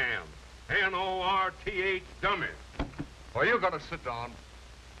dummy hand. N-O-R-T-H, dummy. Well, you gotta sit down.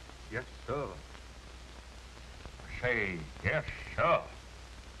 Yes, sir. Say, yes, sir.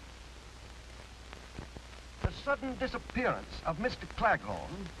 The sudden disappearance of Mr.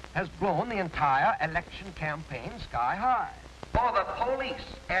 Claghorn has blown the entire election campaign sky high. For the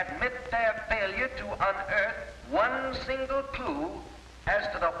police admit their failure to unearth one single clue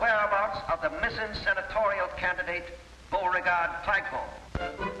as to the whereabouts of the missing senatorial candidate, Beauregard Claghorn.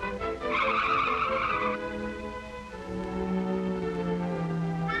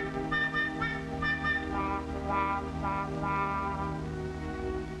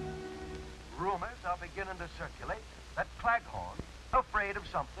 Rumors are beginning to circulate that Claghorn, afraid of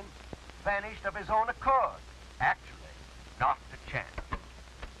something, vanished of his own accord. Actually, not a chance.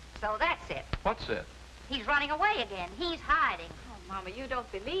 So that's it. What's it? He's running away again. He's hiding. Oh, Mama, you don't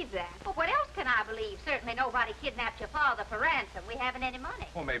believe that. Well, what else can I believe? Certainly nobody kidnapped your father for ransom. We haven't any money.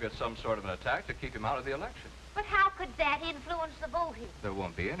 Well, maybe it's some sort of an attack to keep him out of the election. But how could that influence the voting? There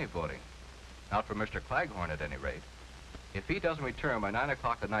won't be any voting. Not for Mr. Claghorn, at any rate. If he doesn't return by 9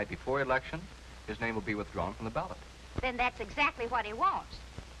 o'clock the night before election, his name will be withdrawn from the ballot. Then that's exactly what he wants.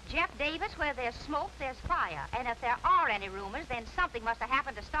 Jeff Davis, where there's smoke, there's fire. And if there are any rumors, then something must have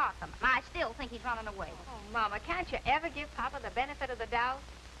happened to start them. And I still think he's running away. Oh, Mama, can't you ever give Papa the benefit of the doubt?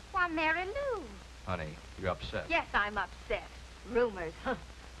 Why, Mary Lou. Honey, you're upset. Yes, I'm upset. Rumors, huh?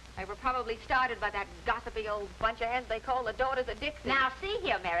 They were probably started by that gossipy old bunch of heads they call the Daughters of Dixie. Now, see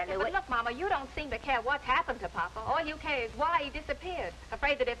here, Mary Lou. But look, Mama, you don't seem to care what's happened to Papa. All you care is why he disappeared.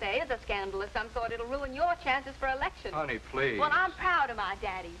 Afraid that if there is a scandal of some sort, it'll ruin your chances for election. Honey, please. Well, I'm proud of my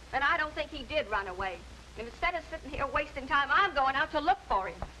daddy, and I don't think he did run away. And instead of sitting here wasting time, I'm going out to look for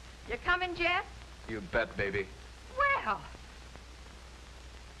him. You coming, Jeff? You bet, baby. Well...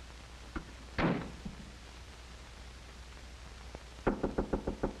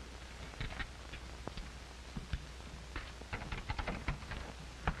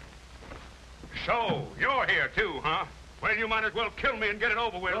 So, you're here too, huh? Well, you might as well kill me and get it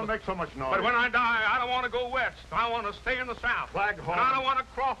over with. Don't make so much noise. But when I die, I don't want to go west. I want to stay in the South. Claghorn. And I don't want to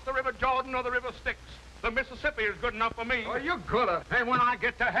cross the River Jordan or the River Styx. The Mississippi is good enough for me. Oh, you coulda. And when I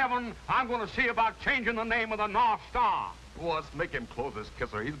get to heaven, I'm going to see about changing the name of the North Star. Oh, let's make him close his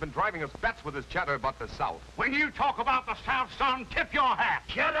kisser. He's been driving us bats with his chatter about the South. When you talk about the South, son, tip your hat.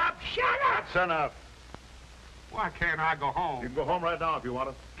 Shut up, shut up. That's enough. Why can't I go home? You can go home right now if you want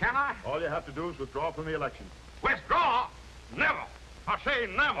to. Can I? All you have to do is withdraw from the election. Withdraw? Never. I say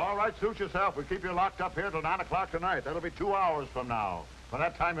never. All right, suit yourself. We'll keep you locked up here till 9 o'clock tonight. That'll be 2 hours from now. By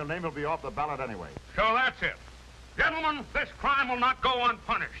that time, your name will be off the ballot anyway. So that's it. Gentlemen, this crime will not go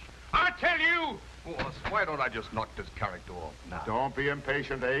unpunished. I tell you... Well, why don't I just knock this character off now? Don't be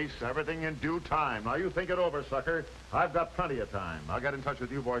impatient, Ace. Everything in due time. Now, you think it over, sucker. I've got plenty of time. I'll get in touch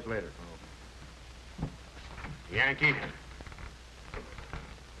with you boys later. Yankee.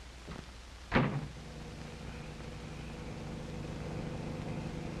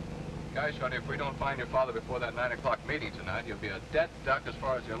 Guys, honey, if we don't find your father before that 9 o'clock meeting tonight, you'll be a dead duck as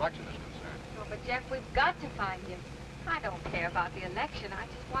far as the election is concerned. Oh, but Jeff, we've got to find him. I don't care about the election. I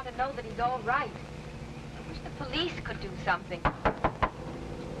just want to know that he's all right. I wish the police could do something.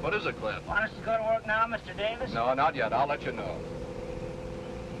 What is it, Cliff? Want us to go to work now, Mr. Davis? No, not yet. I'll let you know.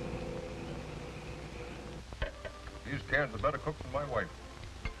 These cans are better cooked than my wife.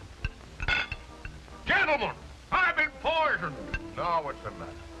 Gentlemen, I've been poisoned. Now what's the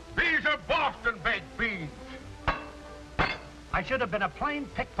matter? These are Boston baked beans. I should have been a plain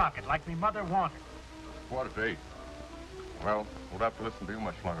pickpocket like me mother wanted. Quarter to 8. Well, we'll have to listen to you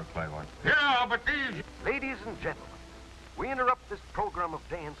much longer, Claghorn. Yeah, but these... Ladies and gentlemen, we interrupt this program of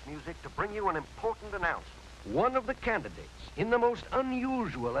dance music to bring you an important announcement. One of the candidates in the most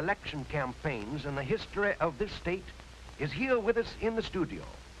unusual election campaigns in the history of this state is here with us in the studio.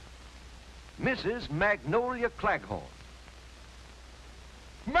 Mrs. Magnolia Claghorn.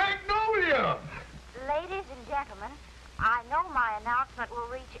 Magnolia! Ladies and gentlemen, I know my announcement will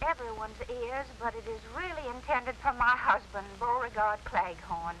reach everyone's ears, but it is really intended for my husband, Beauregard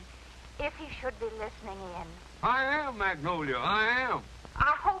Claghorn, if he should be listening in. I am, Magnolia, I am.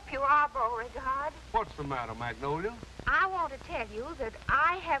 I hope you are, Beauregard. What's the matter, Magnolia? I want to tell you that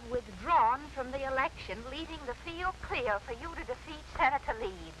I have withdrawn from the election, leaving the field clear for you to defeat Senator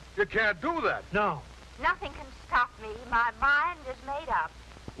Leeds. You can't do that. No. Nothing can stop me. My mind is made up.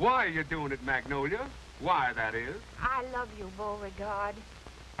 Why are you doing it, Magnolia? Why, that is. I love you, Beauregard.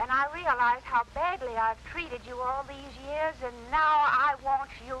 And I realize how badly I've treated you all these years, and now I want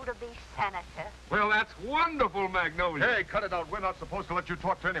you to be senator. Well, that's wonderful, Magnolia. Hey, cut it out. We're not supposed to let you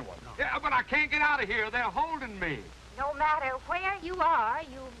talk to anyone. No. Yeah, but I can't get out of here. They're holding me. No matter where you are,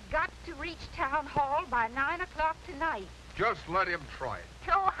 you've got to reach Town Hall by 9 o'clock tonight. Just let him try it.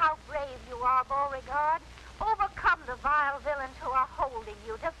 Show how brave you are, Beauregard. Overcome the vile villains who are holding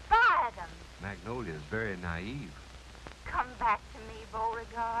you. Defy them. Magnolia is very naive. Come back to me,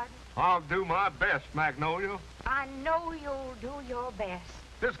 Beauregard. I'll do my best, Magnolia. I know you'll do your best.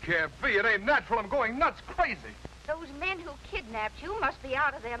 This can't be. It ain't natural. I'm going nuts, crazy. Those men who kidnapped you must be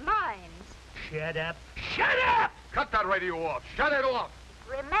out of their minds. Shut up. Shut up! Cut that radio off. Shut it off.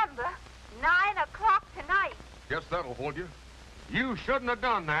 Remember, 9 o'clock tonight. Guess that'll hold you. You shouldn't have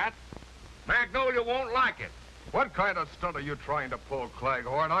done that. Magnolia won't like it. What kind of stunt are you trying to pull,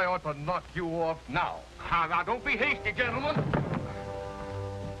 Claghorn? I ought to knock you off now. Now, don't be hasty, gentlemen.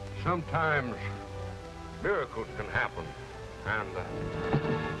 Sometimes miracles can happen. And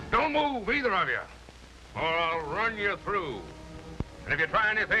don't move, either of you, or I'll run you through. And if you try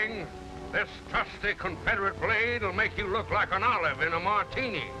anything, this trusty Confederate blade will make you look like an olive in a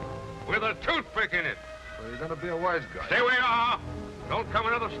martini with a toothpick in it. So you're gonna be a wise guy. Stay where you are. Don't come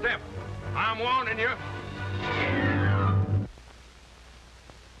another step. I'm warning you.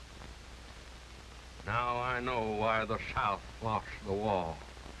 Now I know why the South lost the war.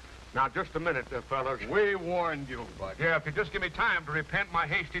 Now, just a minute, fellas. We warned you, Bud. Yeah, if you just give me time to repent my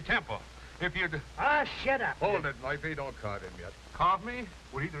hasty temper. If you'd... Ah, shut up. Hold it, Knifey. Don't card him yet. Carve me?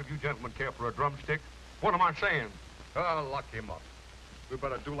 Would either of you gentlemen care for a drumstick? What am I saying? Lock him up. We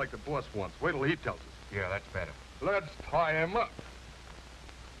better do like the boss wants. Wait till he tells us. Yeah, that's better. Let's tie him up.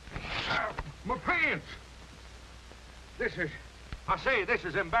 My pants! This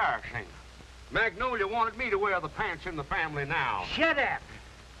is embarrassing. Magnolia wanted me to wear the pants in the family now. Shut up.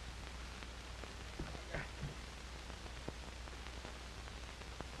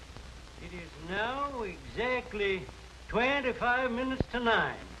 It is now exactly 25 minutes to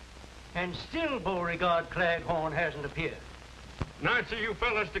 9. And still Beauregard Claghorn hasn't appeared. Nice of you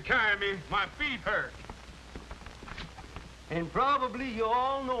fellas to carry me. My feet hurt. And probably you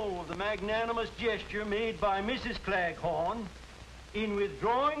all know of the magnanimous gesture made by Mrs. Claghorn in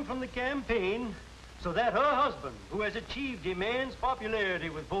withdrawing from the campaign so that her husband, who has achieved immense popularity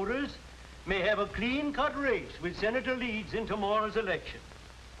with voters, may have a clean-cut race with Senator Leeds in tomorrow's election.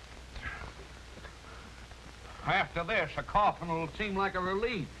 After this, a coffin will seem like a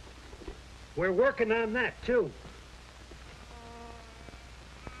relief. We're working on that, too.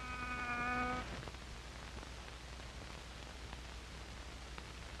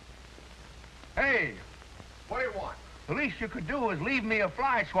 Hey, What do you want? the least you could do is leave me a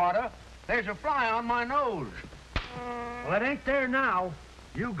fly swatter. There's a fly on my nose. Well, it ain't there now.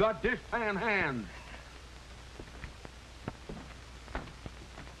 You got dishpan hands.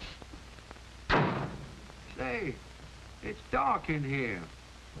 Say, it's dark in here.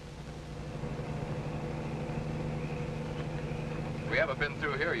 We haven't been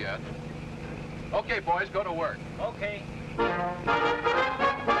through here yet. Okay, boys, go to work. Okay.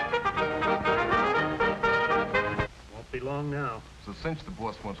 Won't be long now. So since the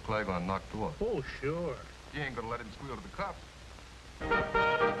boss wants Claghorn knocked off, Oh, sure. you ain't gonna let him squeal to the cops.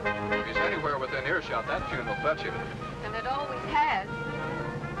 If he's anywhere within earshot, that tune will fetch him. And it always has.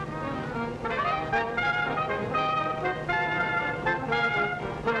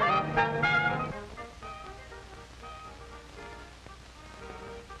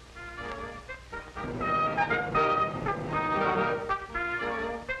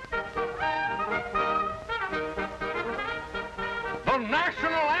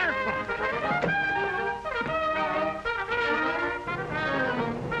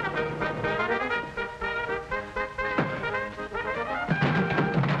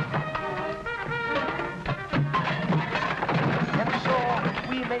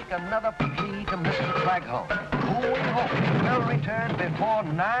 another plea to Mr. Claghorn, who we hope will return before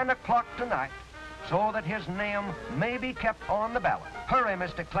 9 o'clock tonight so that his name may be kept on the ballot. Hurry,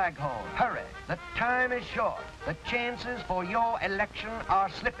 Mr. Claghorn, hurry. The time is short. The chances for your election are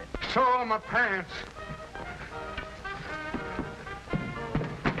slipping. So are my pants.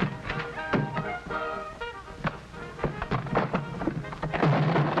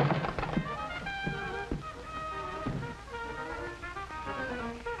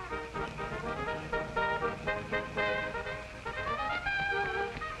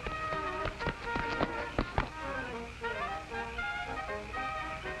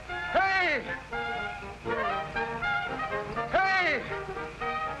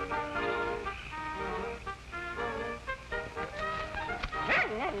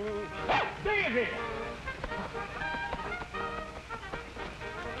 Daisy!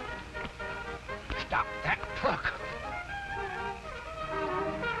 Stop that truck.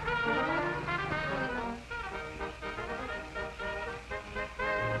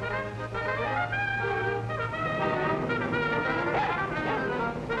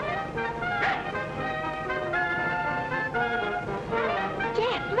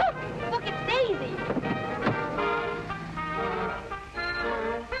 Jack, look! Look, it's Daisy!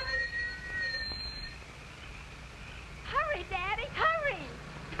 Hurry, Daddy, hurry!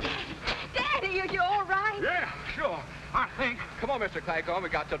 Daddy, are you all right? Yeah, sure. I think. Come on, Mr. Claghorn. We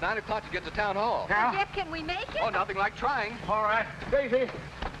got till 9 o'clock to get to town hall. Jeff, can we make it? Oh, nothing like trying. All right. Daisy,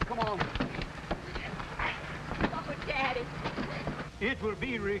 come on. Oh, Daddy. It will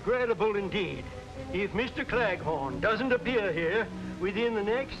be regrettable indeed if Mr. Claghorn doesn't appear here within the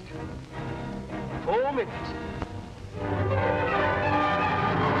next 4 minutes.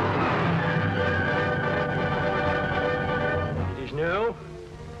 It is now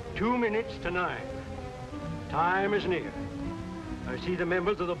 2 minutes to 9. Time is near. I see the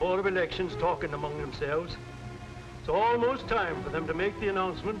members of the Board of Elections talking among themselves. It's almost time for them to make the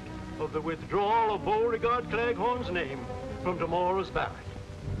announcement of the withdrawal of Beauregard Claghorn's name from tomorrow's ballot.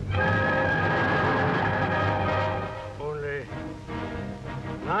 Only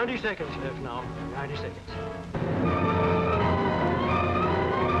 90 seconds left now. 90 seconds.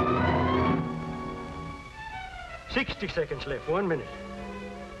 $60 seconds left. 1 minute.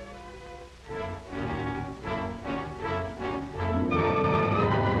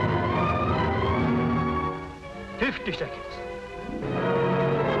 $50 seconds.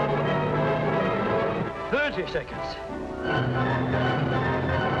 30 seconds.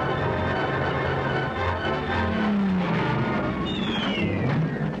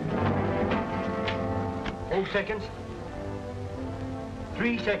 4 seconds.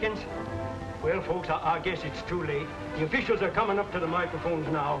 3 seconds. Well, folks, I guess it's too late. The officials are coming up to the microphones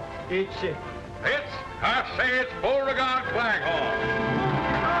now. It's I say it's Beauregard Claghorn.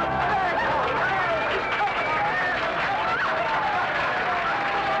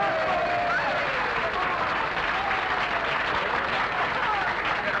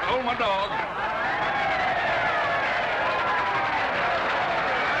 Oh, my dog.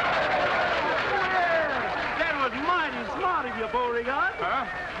 That was mighty smart of you, Beauregard. Huh?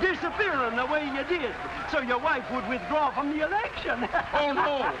 Disappearing the way you did, so your wife would withdraw from the election. Oh,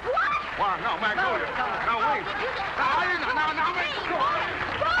 no. Why, no, Magnolia. No, wait.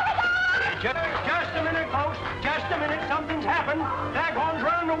 Just a minute, folks. Just a minute. Something's happened. Claghorn's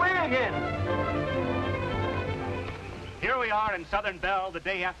running away again. Here we are in Southern Belle the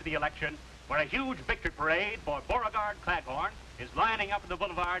day after the election, where a huge victory parade for Beauregard Claghorn is lining up in the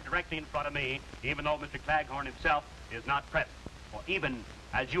boulevard directly in front of me, even though Mr. Claghorn himself is not present. For even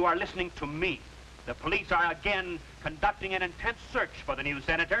as you are listening to me, the police are again conducting an intense search for the new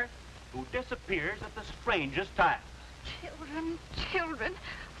senator, who disappears at the strangest time. Children,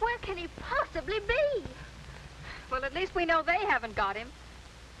 where can he possibly be? Well, at least we know they haven't got him.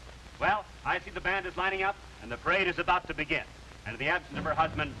 Well, I see the band is lining up, and the parade is about to begin. And in the absence of her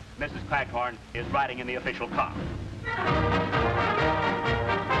husband, Mrs. Claghorn is riding in the official car.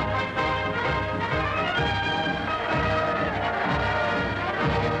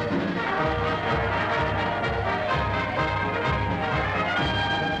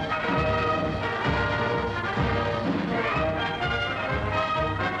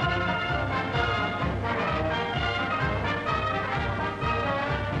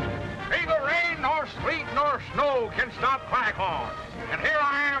 Neither rain nor sleet nor snow can stop Claghorn. And here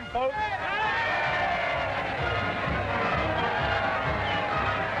I am, folks.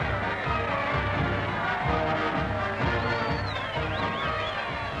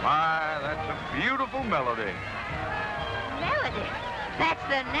 My, that's a beautiful melody. Melody. That's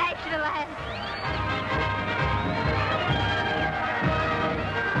the national anthem.